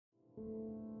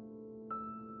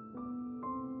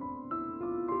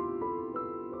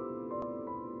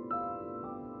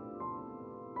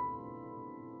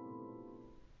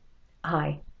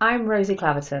Hi, I'm Rosie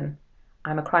Claverton.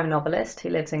 I'm a crime novelist who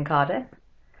lives in Cardiff,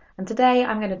 and today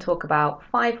I'm going to talk about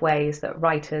 5 ways that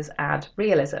writers add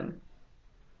realism.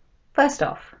 First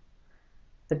off,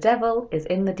 the devil is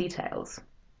in the details.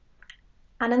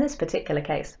 And in this particular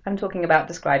case, I'm talking about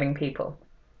describing people.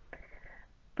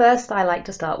 First, I like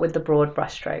to start with the broad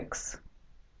brushstrokes.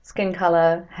 Skin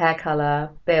colour, hair colour,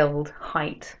 build,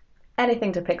 height,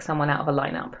 anything to pick someone out of a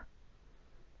lineup.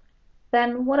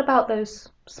 Then what about those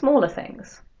smaller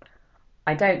things?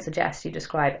 I don't suggest you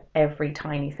describe every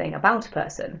tiny thing about a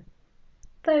person,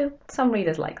 though some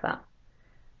readers like that.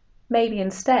 Maybe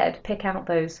instead pick out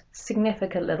those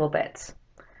significant little bits.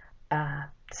 Has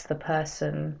the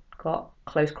person got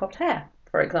close cropped hair,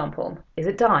 for example? Is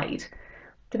it dyed?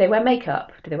 Do they wear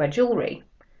makeup? Do they wear jewellery?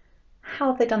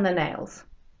 How have they done their nails?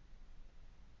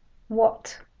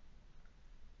 What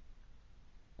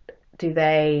do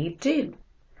they do?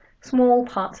 Small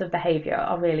parts of behaviour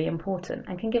are really important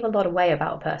and can give a lot away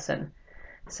about a person.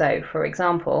 So, for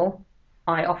example,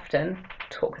 I often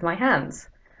talk with my hands.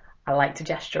 I like to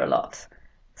gesture a lot.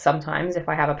 Sometimes, if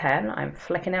I have a pen, I'm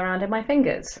flicking around in my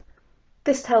fingers.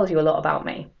 This tells you a lot about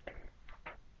me.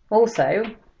 Also,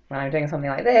 when I'm doing something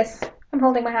like this, I'm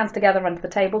holding my hands together under the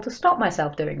table to stop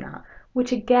myself doing that,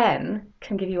 which again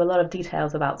can give you a lot of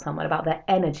details about someone, about their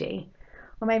energy.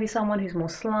 Or maybe someone who's more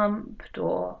slumped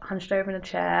or hunched over in a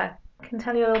chair can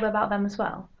tell you a little bit about them as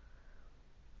well.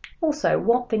 Also,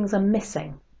 what things are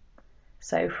missing.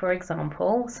 So, for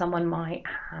example, someone might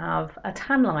have a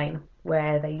tan line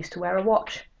where they used to wear a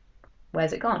watch.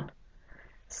 Where's it gone?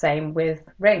 Same with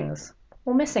rings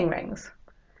or missing rings.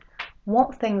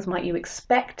 What things might you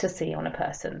expect to see on a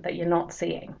person that you're not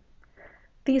seeing?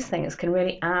 These things can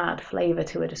really add flavour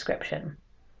to a description.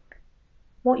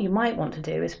 What you might want to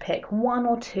do is pick 1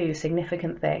 or 2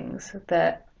 significant things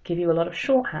that give you a lot of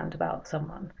shorthand about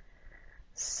someone.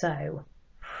 So,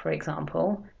 for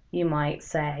example, you might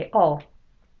say, oh,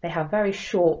 they have very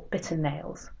short, bitter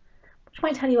nails, which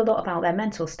might tell you a lot about their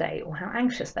mental state or how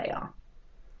anxious they are.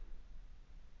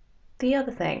 The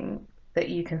other thing that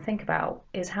you can think about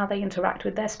is how they interact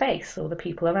with their space or the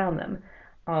people around them.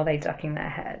 Are they ducking their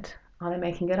head? Are they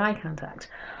making good eye contact?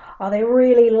 Are they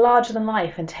really larger than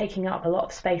life and taking up a lot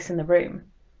of space in the room?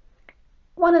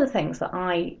 One of the things that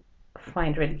I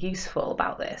find really useful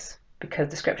about this, because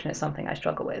description is something I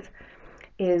struggle with,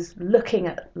 is looking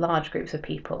at large groups of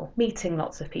people, meeting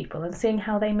lots of people and seeing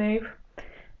how they move.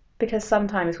 Because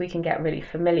sometimes we can get really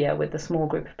familiar with the small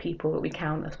group of people that we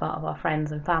count as part of our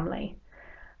friends and family.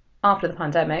 After the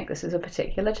pandemic, this is a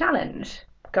particular challenge.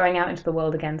 Going out into the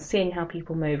world again, seeing how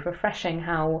people move, refreshing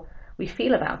how we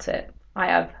feel about it. I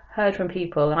have heard from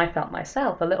people, and I felt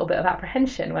myself a little bit of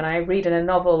apprehension when I read in a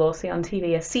novel or see on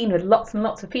TV a scene with lots and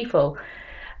lots of people.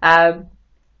 And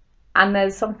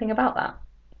there's something about that.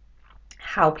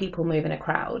 How people move in a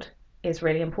crowd is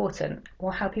really important,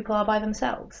 or how people are by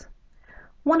themselves.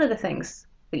 One of the things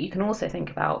that you can also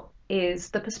think about is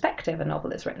the perspective a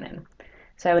novel is written in.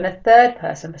 So in a third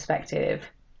person perspective,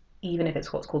 even if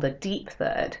it's what's called a deep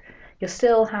third, you're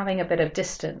still having a bit of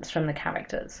distance from the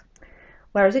characters.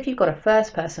 Whereas if you've got a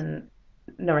first person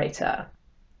narrator,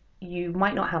 you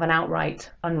might not have an outright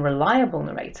unreliable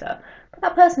narrator, but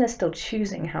that person is still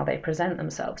choosing how they present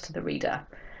themselves to the reader.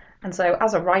 And so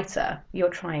as a writer, you're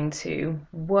trying to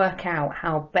work out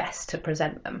how best to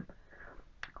present them.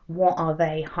 What are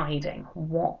they hiding?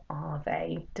 What are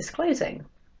they disclosing?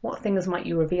 What things might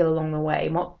you reveal along the way?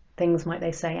 What things might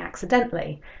they say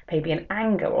accidentally? Maybe an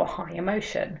anger or high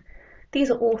emotion. These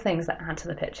are all things that add to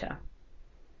the picture.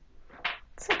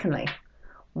 Secondly,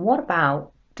 what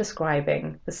about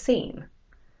describing the scene?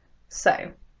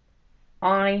 So,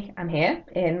 I am here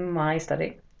in my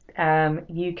study.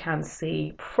 You can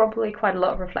see probably quite a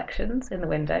lot of reflections in the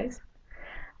windows.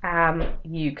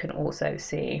 You can also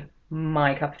see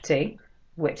my cup of tea,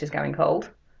 which is going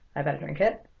cold. I better drink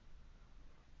it.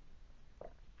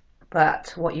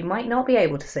 But what you might not be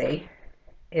able to see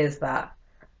is that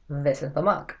this is the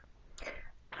mug.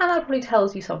 And that probably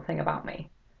tells you something about me.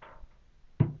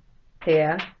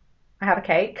 Here, I have a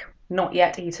cake, not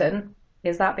yet eaten.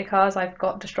 Is that because I've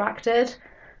got distracted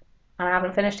and I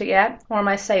haven't finished it yet? Or am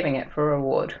I saving it for a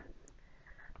reward?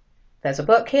 There's a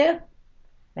book here.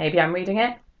 Maybe I'm reading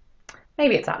it.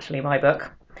 Maybe it's actually my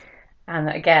book. And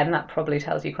again, that probably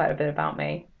tells you quite a bit about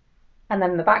me. And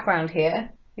then in the background here,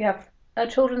 you have a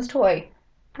children's toy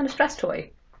and a stress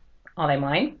toy. Are they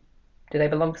mine? Do they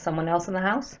belong to someone else in the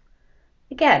house?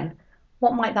 Again,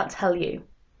 what might that tell you?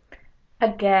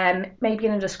 Again, maybe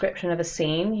in a description of a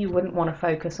scene, you wouldn't want to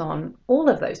focus on all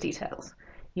of those details.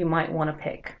 You might want to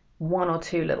pick 1 or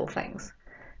 2 little things.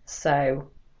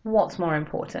 So What's more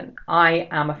important? I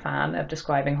am a fan of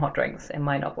describing hot drinks in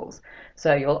my novels.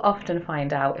 So you'll often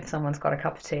find out if someone's got a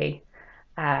cup of tea,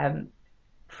 um,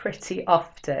 pretty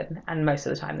often, and most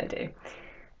of the time they do.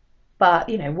 But,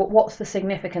 what's the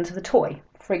significance of the toy,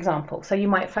 for example? So you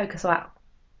might focus on that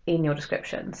in your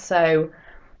description. So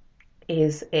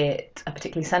is it a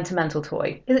particularly sentimental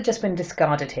toy? Is it just been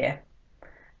discarded here?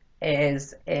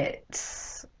 Is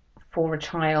it for a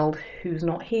child who's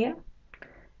not here?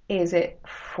 Is it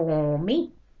for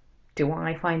me? Do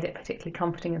I find it particularly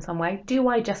comforting in some way? Do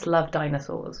I just love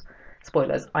dinosaurs?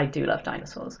 Spoilers, I do love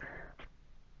dinosaurs.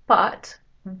 But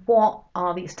what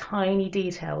are these tiny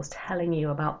details telling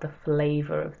you about the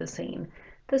flavour of the scene?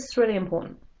 This is really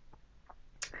important.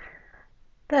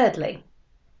 Thirdly,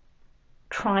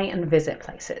 try and visit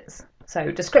places.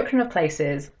 So description of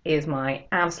places is my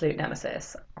absolute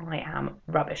nemesis. I am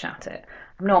rubbish at it.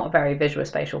 I'm not a very visual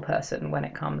spatial person when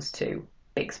it comes to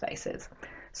big spaces.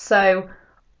 So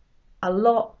a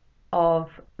lot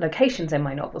of locations in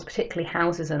my novels, particularly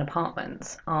houses and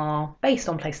apartments, are based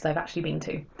on places I've actually been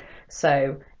to.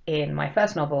 So in my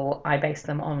first novel, I based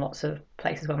them on lots of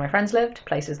places where my friends lived,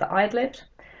 places that I had lived,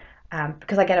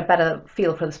 because I get a better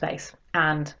feel for the space.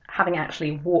 And having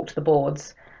actually walked the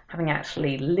boards, having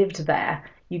actually lived there,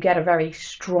 you get a very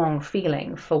strong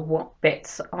feeling for what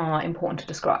bits are important to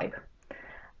describe.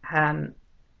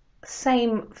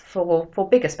 Same for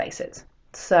bigger spaces.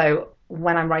 So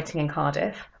when I'm writing in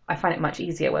Cardiff, I find it much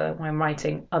easier when I'm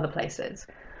writing other places.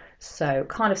 So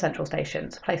Cardiff Central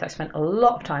Station's a place I've spent a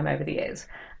lot of time over the years,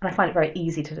 and I find it very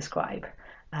easy to describe.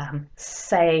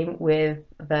 Same with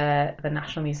the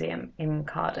National Museum in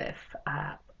Cardiff.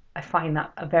 I find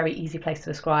that a very easy place to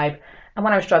describe, and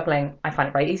when I'm struggling, I find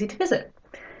it very easy to visit.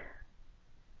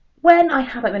 When I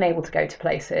haven't been able to go to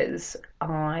places,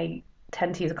 I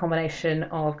tend to use a combination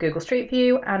of Google Street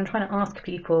View and trying to ask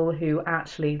people who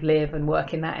actually live and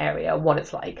work in that area what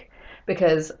it's like.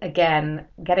 Because again,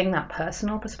 getting that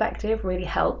personal perspective really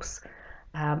helps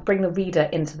bring the reader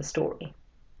into the story.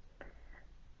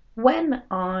 When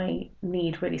I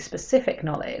need really specific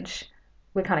knowledge,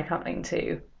 we're kind of coming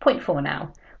to point 4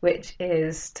 now, which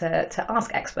is to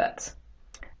ask experts.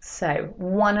 So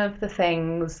one of the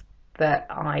things that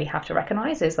I have to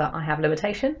recognise is that I have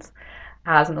limitations.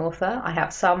 As an author, I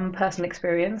have some personal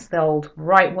experience, the old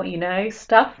write what you know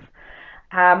stuff,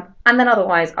 and then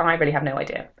otherwise I really have no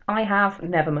idea. I have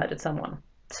never murdered someone,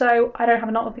 so I don't have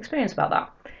a lot of experience about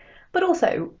that. But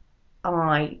also,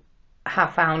 I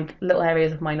have found little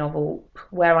areas of my novel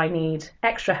where I need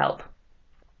extra help.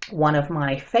 One of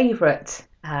my favourite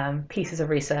pieces of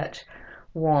research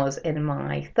was in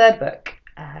my third book,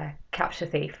 Capture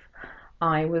Thief.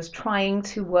 I was trying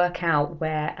to work out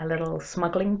where a little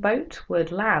smuggling boat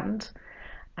would land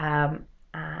on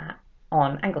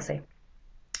Anglesey.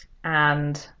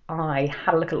 And I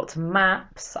had a look at lots of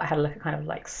maps, I had a look at kind of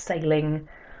like sailing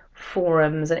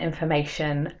forums and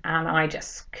information, and I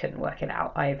just couldn't work it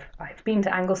out. I've been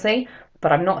to Anglesey,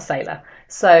 but I'm not a sailor,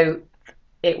 so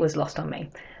it was lost on me.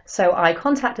 So I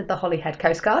contacted the Holyhead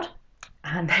Coast Guard,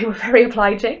 and they were very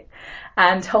obliging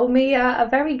and told me a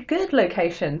very good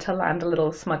location to land a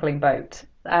little smuggling boat,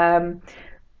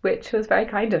 which was very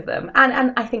kind of them,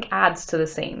 and I think adds to the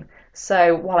scene.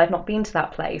 So while I've not been to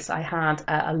that place, I had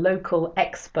a local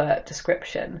expert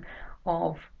description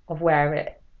of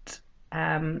where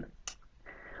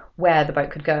the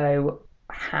boat could go,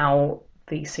 how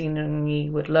the scenery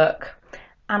would look,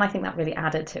 and I think that really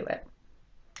added to it.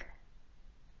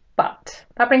 But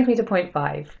that brings me to point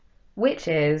 5, which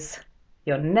is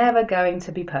you're never going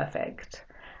to be perfect.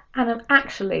 And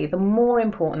actually, the more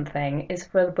important thing is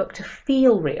for the book to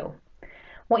feel real.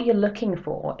 What you're looking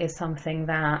for is something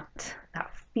that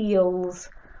feels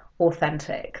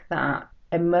authentic, that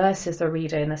immerses the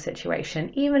reader in the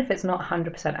situation, even if it's not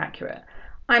 100% accurate.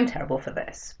 I'm terrible for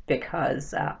this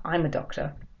because I'm a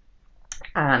doctor,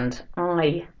 and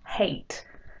I hate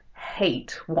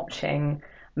watching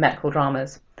medical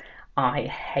dramas. I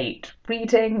hate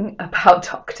reading about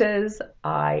doctors.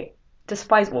 I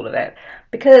despise all of it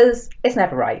because it's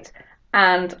never right,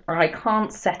 and I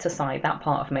can't set aside that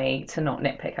part of me to not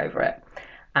nitpick over it.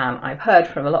 I've heard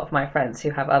from a lot of my friends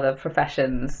who have other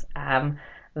professions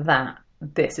that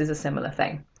this is a similar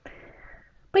thing.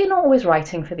 But you're not always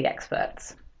writing for the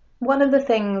experts. One of the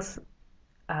things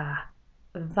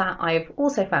that I've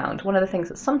also found, one of the things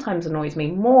that sometimes annoys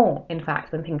me more, in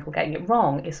fact, than people getting it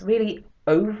wrong, is really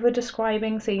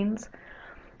over-describing scenes.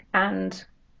 And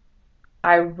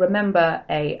I remember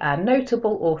a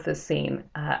notable author's scene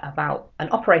about an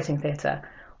operating theatre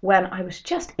when I was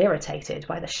just irritated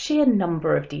by the sheer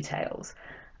number of details.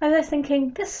 And they're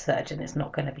thinking, this surgeon is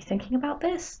not going to be thinking about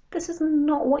this. This is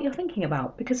not what you're thinking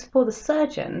about. Because for the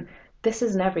surgeon, this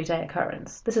is an everyday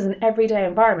occurrence. This is an everyday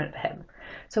environment for him.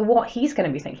 So what he's going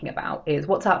to be thinking about is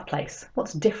what's out of place,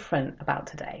 what's different about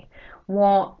today,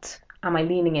 what am I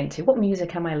leaning into, what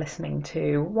music am I listening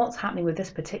to, what's happening with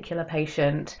this particular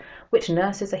patient, which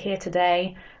nurses are here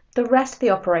today. The rest of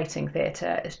the operating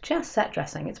theatre is just set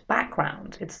dressing, it's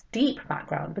background, it's deep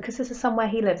background, because this is somewhere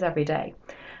he lives every day.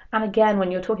 And again,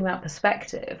 when you're talking about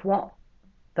perspective, what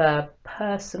the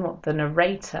person, what the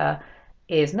narrator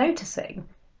is noticing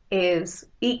is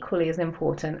equally as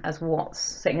important as what's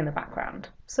sitting in the background.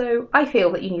 So I feel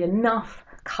that you need enough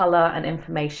colour and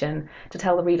information to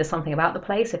tell the reader something about the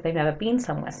place if they've never been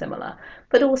somewhere similar,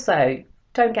 but also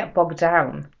don't get bogged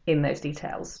down in those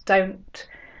details. Don't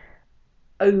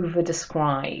over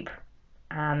describe,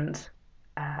 and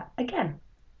again,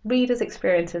 readers'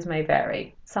 experiences may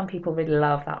vary. Some people really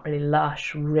love that really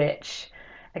lush, rich,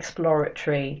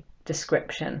 exploratory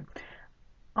description.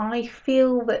 I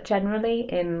feel that generally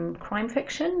in crime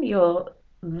fiction you're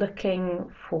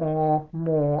looking for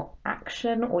more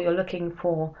action, or you're looking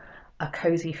for a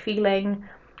cozy feeling,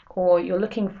 or you're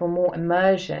looking for more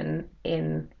immersion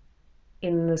in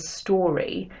the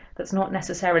story that's not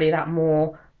necessarily that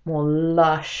more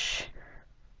lush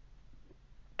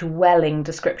dwelling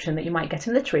description that you might get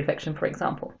in literary fiction, for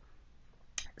example.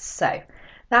 So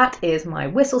that is my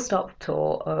whistle-stop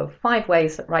tour of 5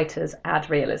 ways that writers add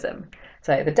realism.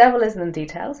 So the devil is in the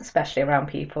details, especially around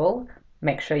people.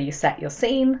 Make sure you set your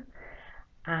scene.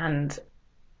 And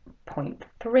point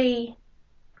 3,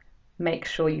 make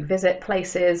sure you visit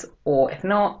places, or if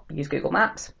not, use Google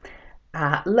Maps.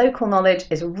 Local knowledge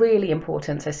is really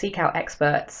important, so seek out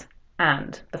experts,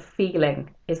 and the feeling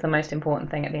is the most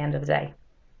important thing at the end of the day.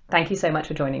 Thank you so much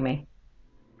for joining me.